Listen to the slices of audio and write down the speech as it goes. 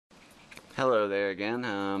Hello there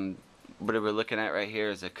again. What we're looking at right here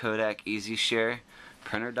is a Kodak EasyShare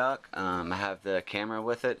printer dock. I have the camera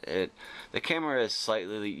with it. The camera is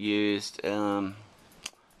slightly used.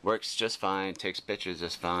 Works just fine. Takes pictures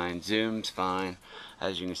just fine. Zooms fine.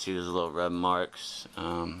 As you can see, there's little rub marks.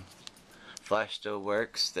 Flash still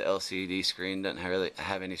works. The LCD screen doesn't really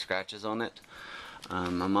have any scratches on it.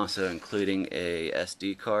 I'm also including a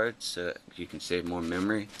SD card so you can save more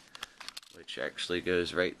memory, which actually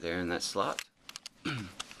goes right there in that slot.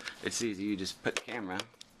 It's easy. You just put the camera,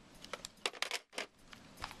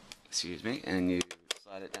 and you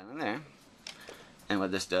slide it down in there, and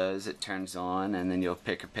what this does, it turns on, and then you'll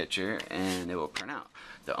pick a picture and it will print out.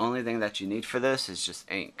 The only thing that you need for this is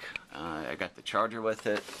just ink. I got the charger with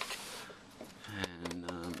it, and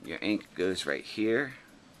your ink goes right here.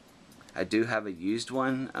 I do have a used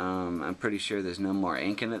one. I'm pretty sure there's no more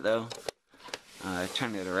ink in it though.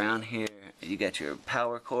 Turn it around here. You got your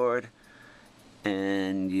power cord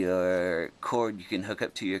and your cord you can hook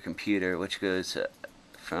up to your computer, which goes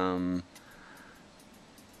from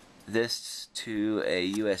this to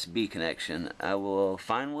a USB connection. I will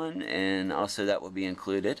find one, and also that will be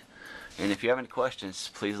included. And if you have any questions,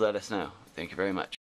 please let us know. Thank you very much.